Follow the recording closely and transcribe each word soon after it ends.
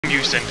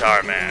you,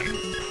 Centaur Man.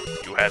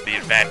 You had the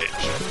advantage.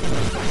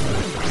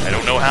 I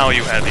don't know how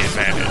you had the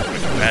advantage,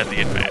 but you had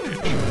the advantage.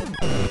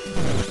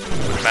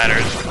 What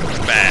matters,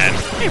 man.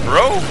 Hey,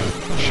 bro.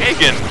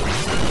 Shaken.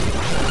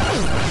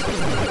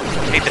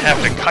 Hate to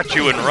have to cut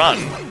you and run.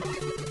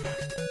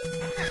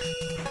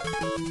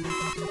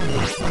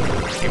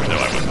 Even though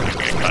I wasn't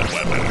using a cut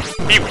weapon,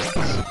 he was.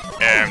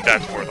 And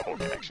that's where the whole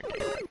connection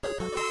came in.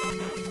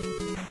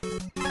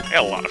 I had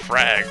a lot of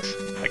frags.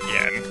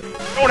 Again.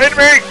 Don't hit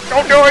me!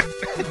 Don't do it!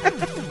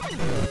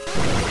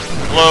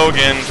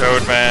 Logan,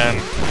 Toadman.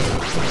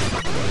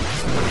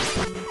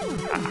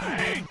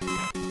 Hi.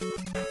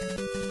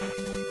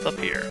 What's up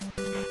here?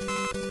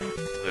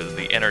 This is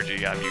the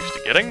energy I'm used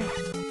to getting.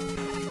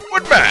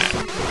 Woodman!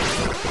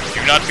 Do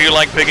you not feel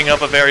like picking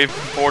up a very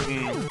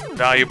important,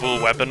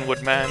 valuable weapon,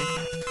 Woodman?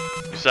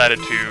 Decided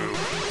to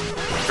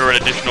do an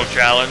additional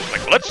challenge.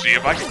 Like, let's see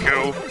if I can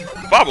kill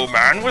Bubble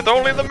Man with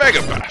only the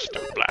Mega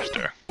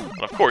Blaster.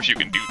 Well, of course you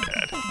can do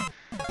that.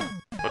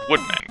 But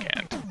Woodman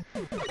can't.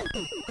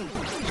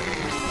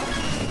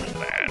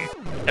 Man.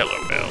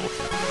 LOL.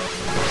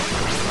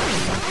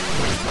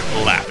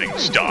 Laughing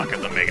stock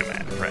of the Mega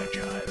Man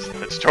franchise.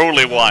 That's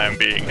totally why I'm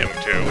being him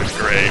too. It's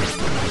great.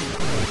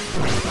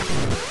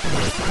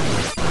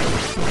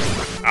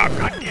 Oh,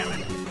 god damn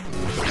it.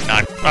 Did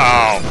not.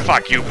 Oh,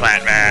 fuck you,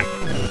 Plant Man.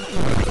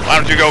 Why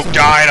don't you go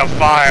die in a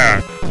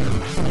fire?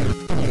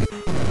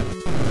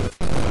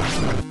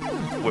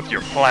 With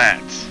your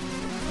plants.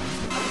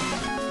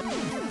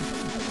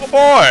 Oh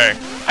boy!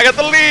 I got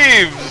the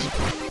leaves!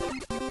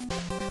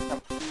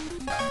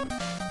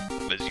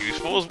 As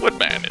useful as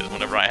Woodman is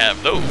whenever I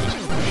have those.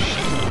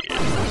 Shit.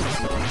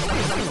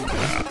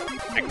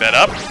 Pick that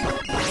up.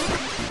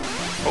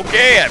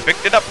 Okay, I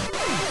picked it up.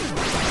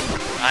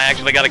 I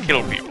actually gotta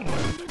kill people.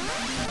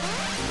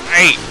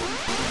 Hey!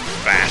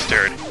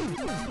 Bastard.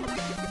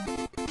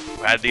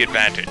 Who had the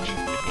advantage?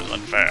 It was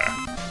unfair.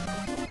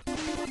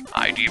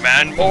 I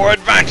demand more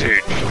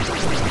advantage!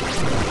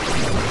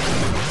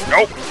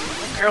 Nope!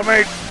 Don't kill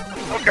me!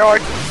 Don't do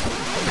it!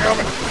 Don't kill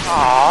me!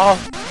 Aww!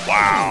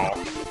 Wow.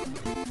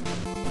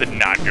 Did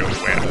not go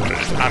the way I wanted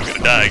it. I'm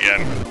gonna die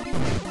again.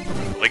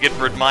 Lick it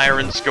for admire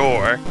and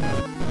score.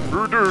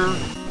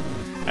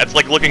 That's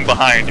like looking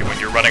behind you when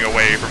you're running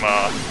away from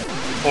a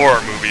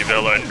horror movie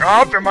villain.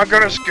 Oh, am I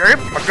gonna escape?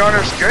 Am I gonna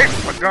escape?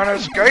 Am I gonna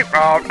escape?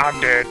 Oh, I'm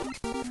dead.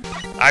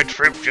 I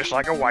tripped just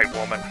like a white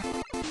woman.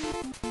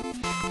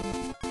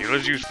 He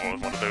was useful as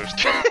one of those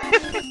two.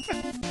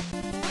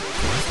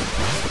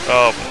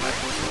 Oh boy.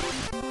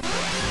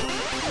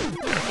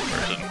 Terrible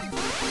person.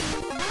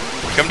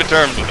 Come to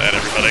terms with that,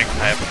 everybody. I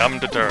have come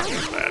to terms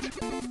with that.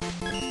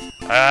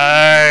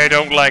 I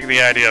don't like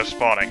the idea of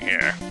spawning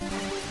here.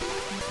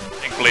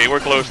 Thankfully, we're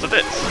close to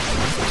this.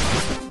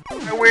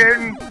 I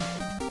win!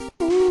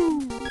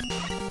 Woo.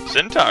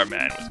 Centaur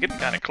Man was getting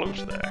kind of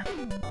close there.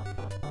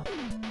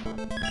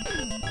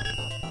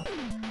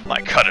 My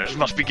cutters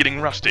must be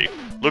getting rusty.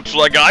 Looks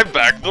like I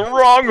backed the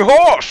wrong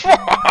horse!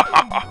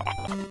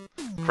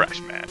 Crash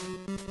Man.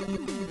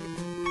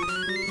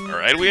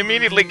 Alright, we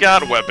immediately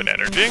got weapon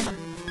energy.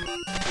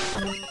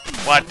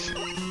 What?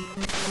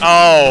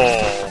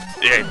 Oh,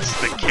 it's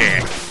the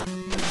kick.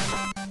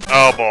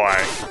 Oh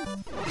boy.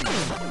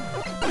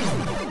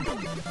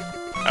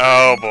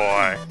 Oh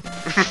boy.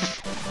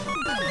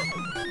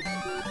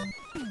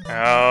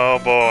 Oh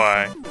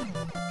boy.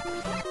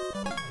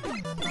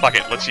 Fuck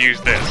it, let's use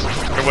this. Look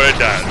at what it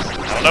does.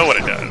 I don't know what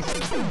it does.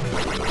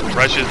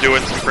 Rush is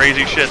doing some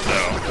crazy shit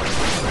though.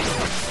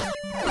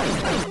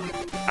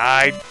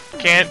 I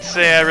can't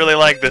say I really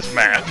like this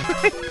map.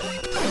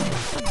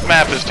 This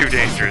map is too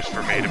dangerous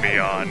for me to be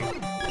on.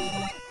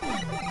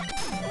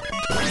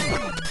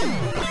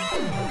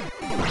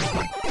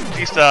 At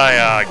least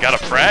I got a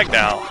frag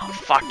now.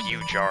 Fuck you,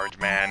 Charge,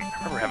 man.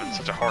 I remember having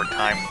such a hard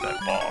time with that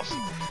boss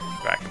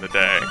back in the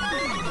day.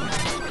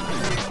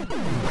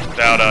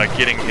 Without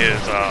getting his,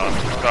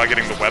 without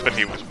getting the weapon,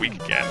 he was weak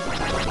again.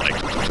 Like,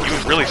 he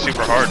was really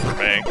super hard for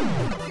me.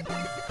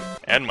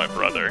 And my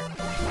brother.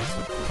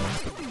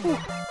 Whew.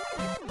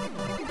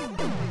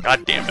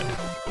 God damn it.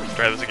 Let's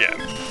try this again.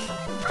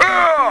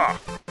 Ah!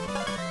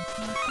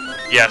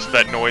 Yes,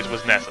 that noise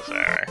was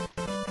necessary.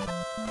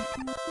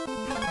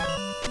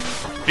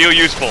 Feel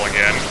useful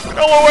again.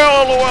 LOL,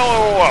 LOL,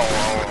 LOL.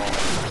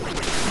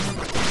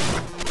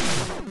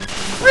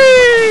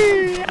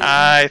 Whee!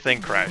 I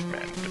think Crash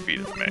Man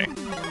defeated me.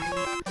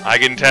 I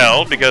can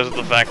tell because of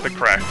the fact that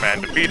Crash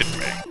Man defeated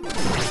me.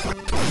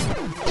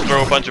 Let's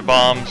throw a bunch of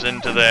bombs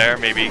into there,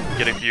 maybe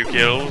get a few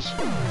kills.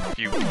 A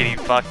few pity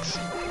fucks.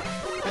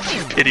 A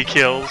few pity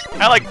kills.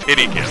 I like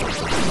pity kills.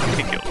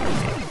 Pity kills are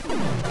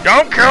good.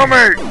 Don't kill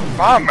me!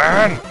 Bomb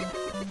Man!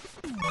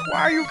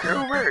 Why you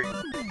kill me?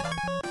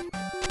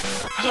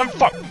 Cause I'm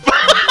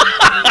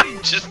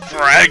just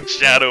fragged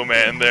Shadow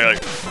Man there,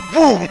 like,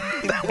 boom!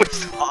 That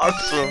was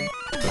awesome!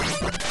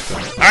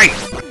 Hey!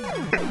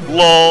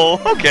 LOL!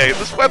 Okay,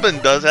 this weapon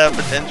does have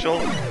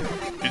potential.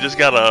 You just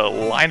gotta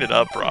line it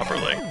up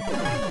properly.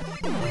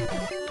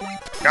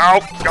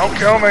 No! Don't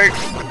kill me!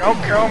 Don't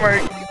kill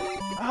me!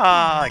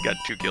 Haha! I got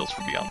 2 kills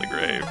for Beyond the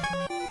Grave.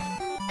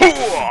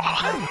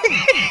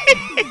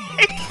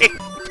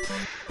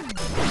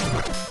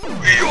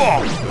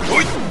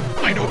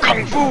 I know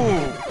Kung Fu!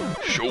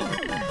 Show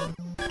me.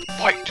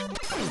 Fight!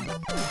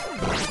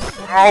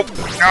 No!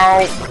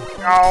 No!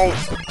 No!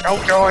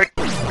 Don't do it!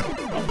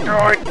 Don't do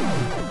it!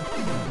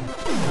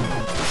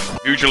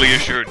 Mutually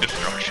assured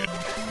destruction.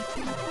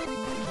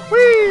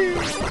 Whee!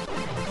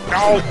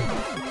 No!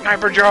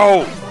 Sniper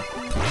Joe!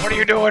 What are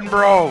you doing,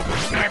 bro?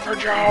 Sniper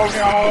Joe,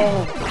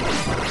 no!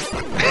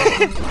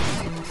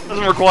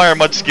 Doesn't require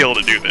much skill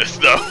to do this,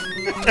 though.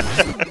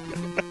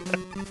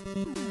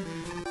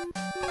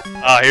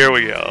 Ah, here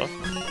we go.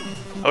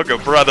 Hook a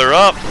brother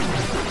up.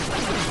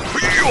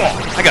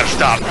 I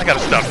gotta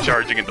stop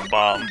charging into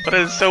bombs, but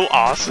it is so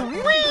awesome.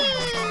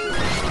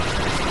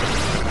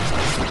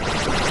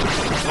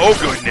 Oh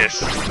goodness.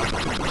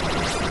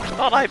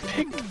 Thought I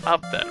picked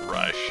up that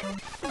rush.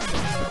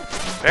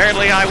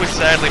 Apparently I was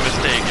sadly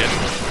mistaken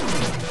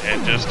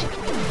and just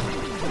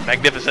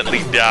magnificently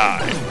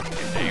died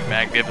in a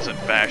magnificent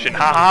fashion.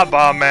 Haha,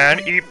 bomb man,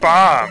 eat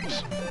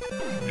bombs.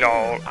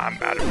 Lol, I'm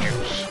out of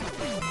juice.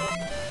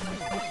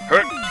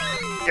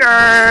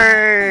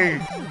 Yay!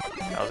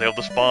 I was able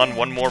to spawn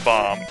 1 more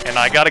bomb, and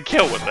I got a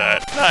kill with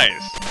that.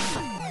 Nice.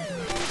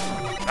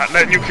 Not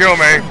letting you kill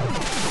me.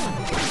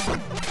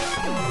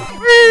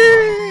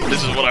 Whee!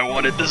 This is what I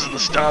wanted. This is the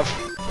stuff.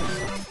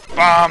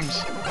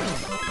 Bombs.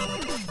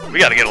 We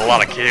gotta get a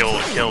lot of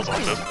kills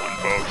on this one,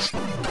 folks.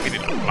 We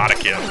need a lot of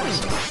kills.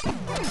 This is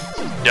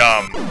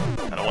dumb.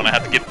 I don't want to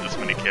have to get this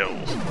many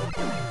kills.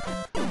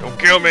 Don't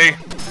kill me.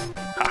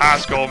 Haha,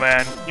 Skull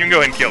Man. You can go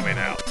ahead and kill me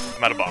now.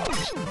 I'm out of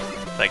bombs.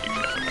 Thank you,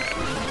 Shadow Man.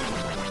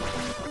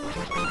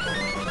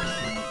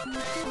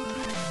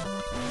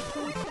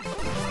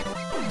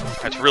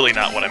 That's really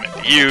not what I meant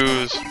to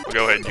use. We'll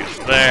go ahead and use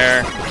them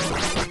there.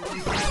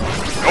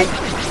 Nope!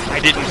 I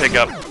didn't pick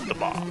up the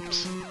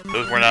bombs.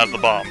 Those were not the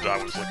bombs I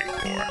was looking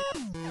for.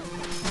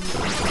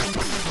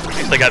 At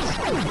least I got...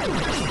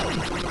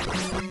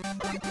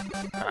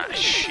 Ah,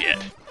 shit.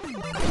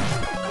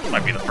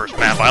 Might be the first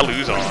map I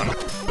lose on.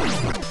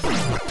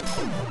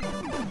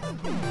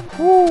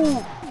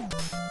 Woo!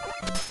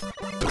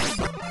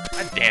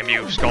 God damn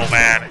you, Skull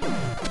Man.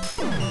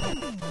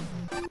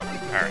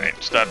 Alright,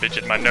 stop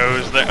itching my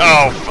nose there.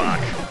 Oh,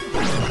 fuck.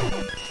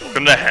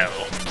 Welcome to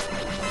hell.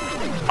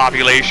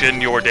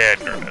 Population, you're dead,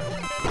 Grimith.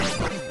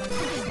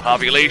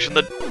 Population,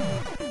 the...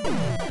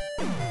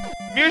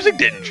 Music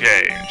didn't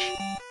change.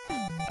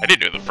 I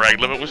didn't know the frag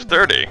limit was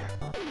 30.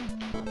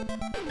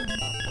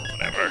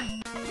 Whatever.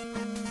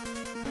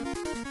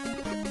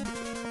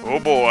 Oh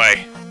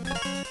boy.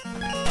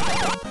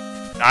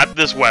 Not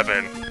this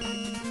weapon.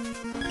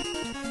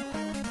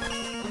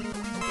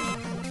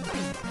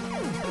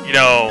 You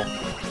know,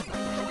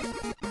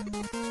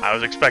 I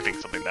was expecting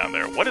something down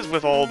there. What is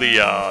with all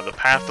the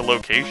path to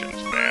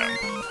locations, man?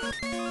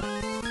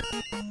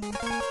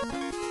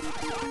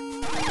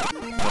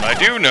 What I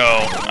do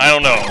know, I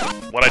don't know.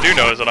 What I do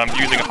know is that I'm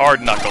using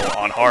Hard Knuckle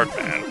on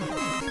Hardman.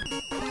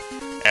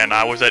 And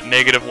I was at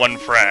 -1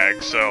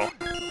 frag, so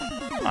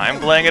I'm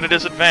playing at a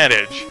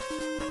disadvantage.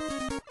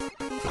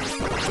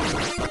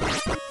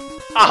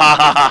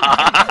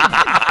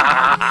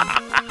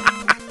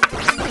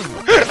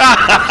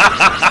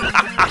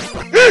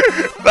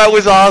 That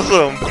was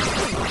awesome!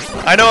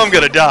 I know I'm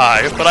gonna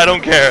die, but I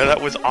don't care.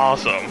 That was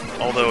awesome.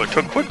 Although it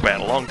took Quickman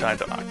a long time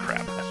to... Ah,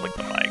 crap. I flicked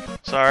the mic.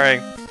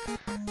 Sorry.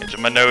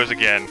 Itching my nose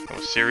again. That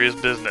was serious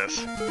business.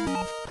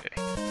 Okay.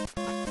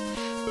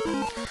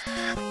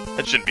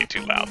 That shouldn't be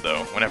too loud,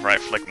 though. Whenever I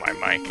flick my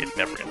mic, it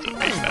never ends up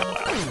being that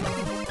loud.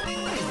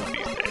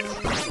 These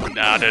days.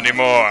 Not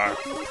anymore.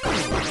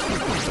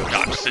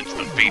 Not since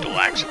the fatal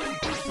accident.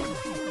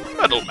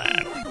 Metal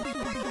Man.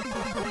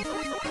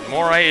 The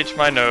more I itch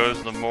my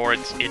nose, the more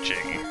it's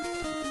itching.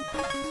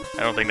 I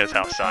don't think that's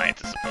how science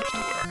is supposed to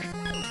work.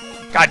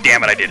 God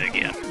damn it, I did it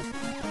again.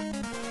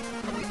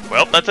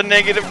 Well, that's a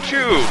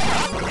 -2.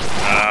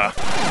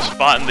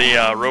 Spotting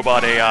the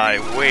robot AI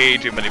way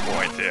too many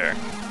points here.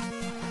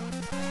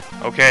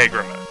 Okay,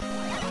 Grimith.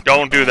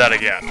 Don't do that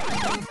again.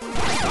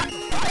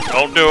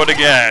 Don't do it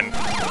again.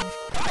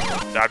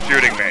 Stop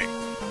shooting me.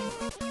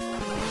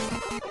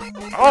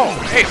 Oh,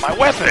 hey, my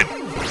weapon!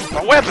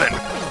 My weapon!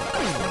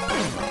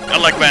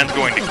 Not like man's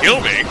going to kill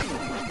me.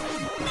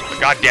 But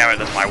god damn it,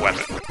 that's my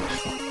weapon.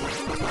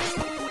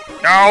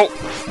 No!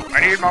 I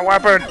need my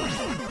weapon!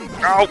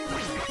 No!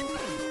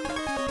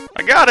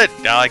 I got it!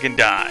 Now I can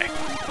die.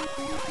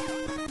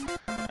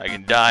 I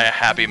can die a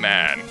happy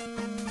man,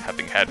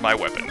 having had my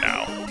weapon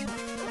now.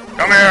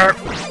 Come here!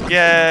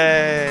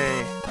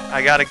 Yay!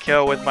 I got a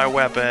kill with my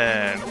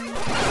weapon.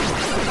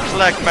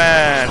 Select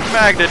Man!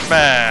 Magnet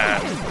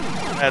Man!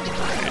 That's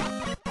great.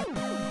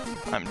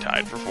 I'm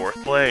tied for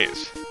 4th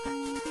place.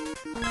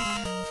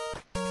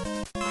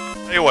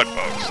 Tell you what,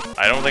 folks.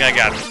 I don't think I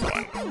got this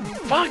one.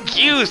 Fuck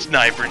you,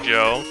 Sniper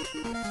Joe!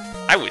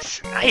 I was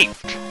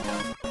sniped!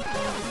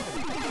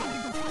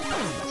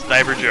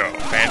 Sniper Joe.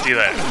 Fancy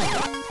that.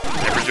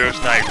 Sniper Joe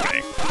sniped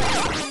me.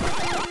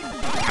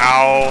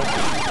 Ow.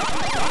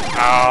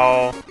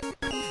 Ow.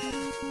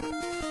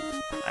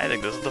 I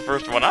think this is the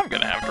first one I'm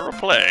gonna have to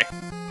replay.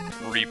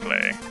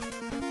 Replay.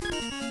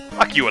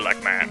 Fuck you,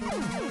 Elect Man.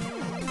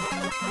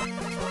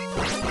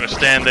 I'm gonna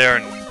stand there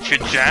and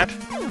chit-chat?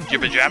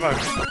 Jibba-jabba?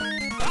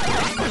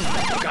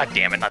 God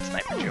damn it, not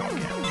Sniper Joe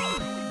again.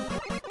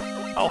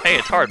 Oh, hey,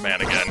 it's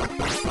Hardman again.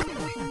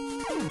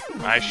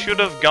 I should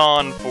have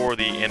gone for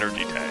the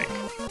energy tank.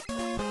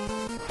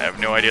 I have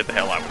no idea what the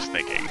hell I was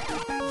thinking.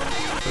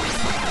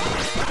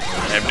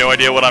 I have no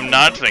idea what I'm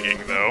not thinking,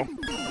 though.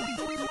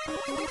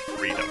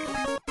 Freedom.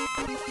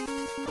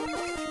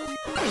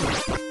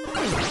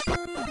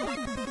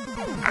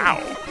 Ow.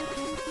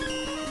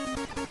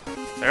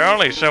 There are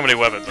only so many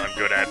weapons I'm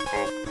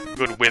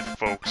good with,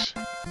 folks.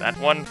 That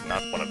one,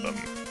 not one of them.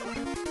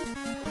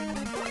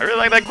 I really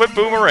like that quick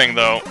boomerang,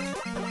 though.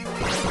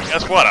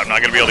 Guess what? I'm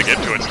not gonna be able to get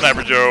to it.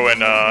 Sniper Joe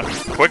and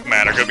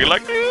Quickman are gonna be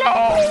like,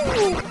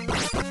 no!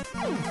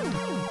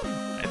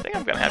 I think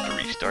I'm gonna have to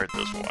restart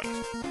this one.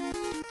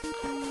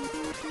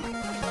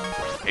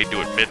 Hate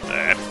to admit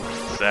that.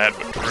 Sad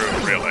but true,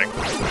 really.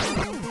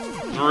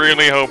 Was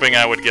really hoping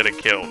I would get a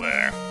kill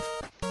there.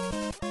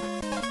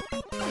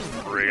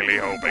 Really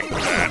hoping for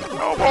that.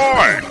 Oh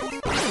boy!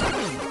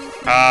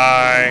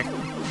 Hi.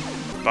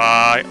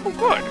 Bye. Oh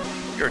good.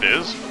 Here it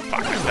is.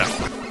 Fuck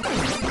myself.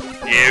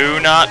 You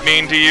not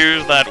mean to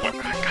use that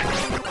weapon.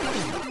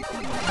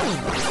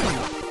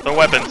 The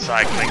weapon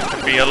cycling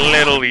could be a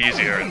little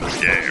easier in this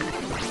game.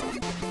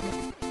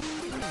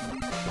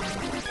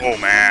 Oh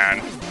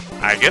man.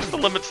 I guess the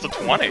limit's to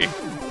 20. I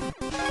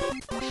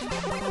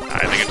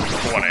think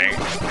it's 20.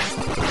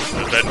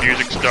 As that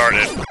music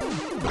started.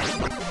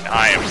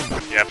 I am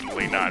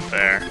definitely not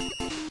there.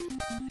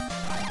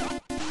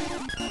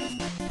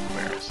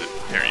 Where is it?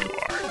 There you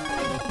are.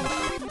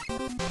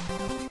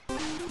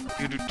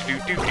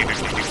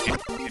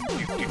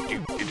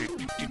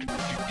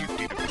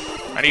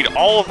 I need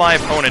all of my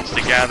opponents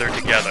to gather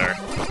together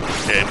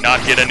and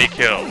not get any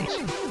kills.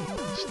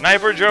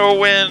 Sniper Joe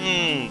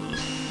wins!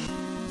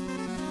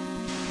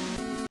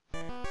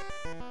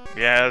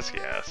 Yes,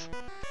 yes.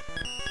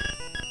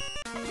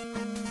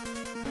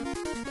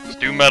 Let's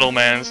do Metal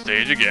Man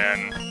stage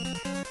again.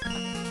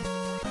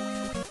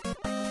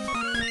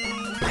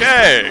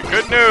 Okay,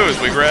 good news,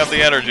 we grabbed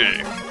the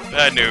energy.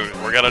 Bad news,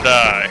 we're gonna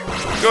die.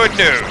 Good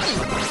news!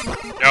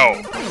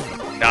 No,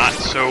 not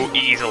so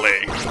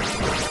easily.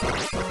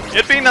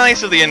 It'd be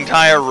nice if the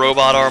entire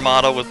robot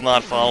armada was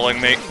not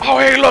following me. Oh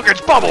hey look, it's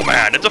Bubble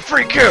Man! It's a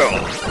free kill!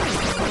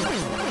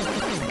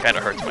 It kinda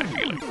hurts my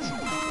feelings.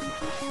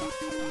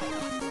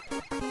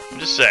 I'm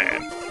just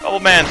saying, Bubble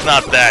Man's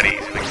not that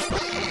easy.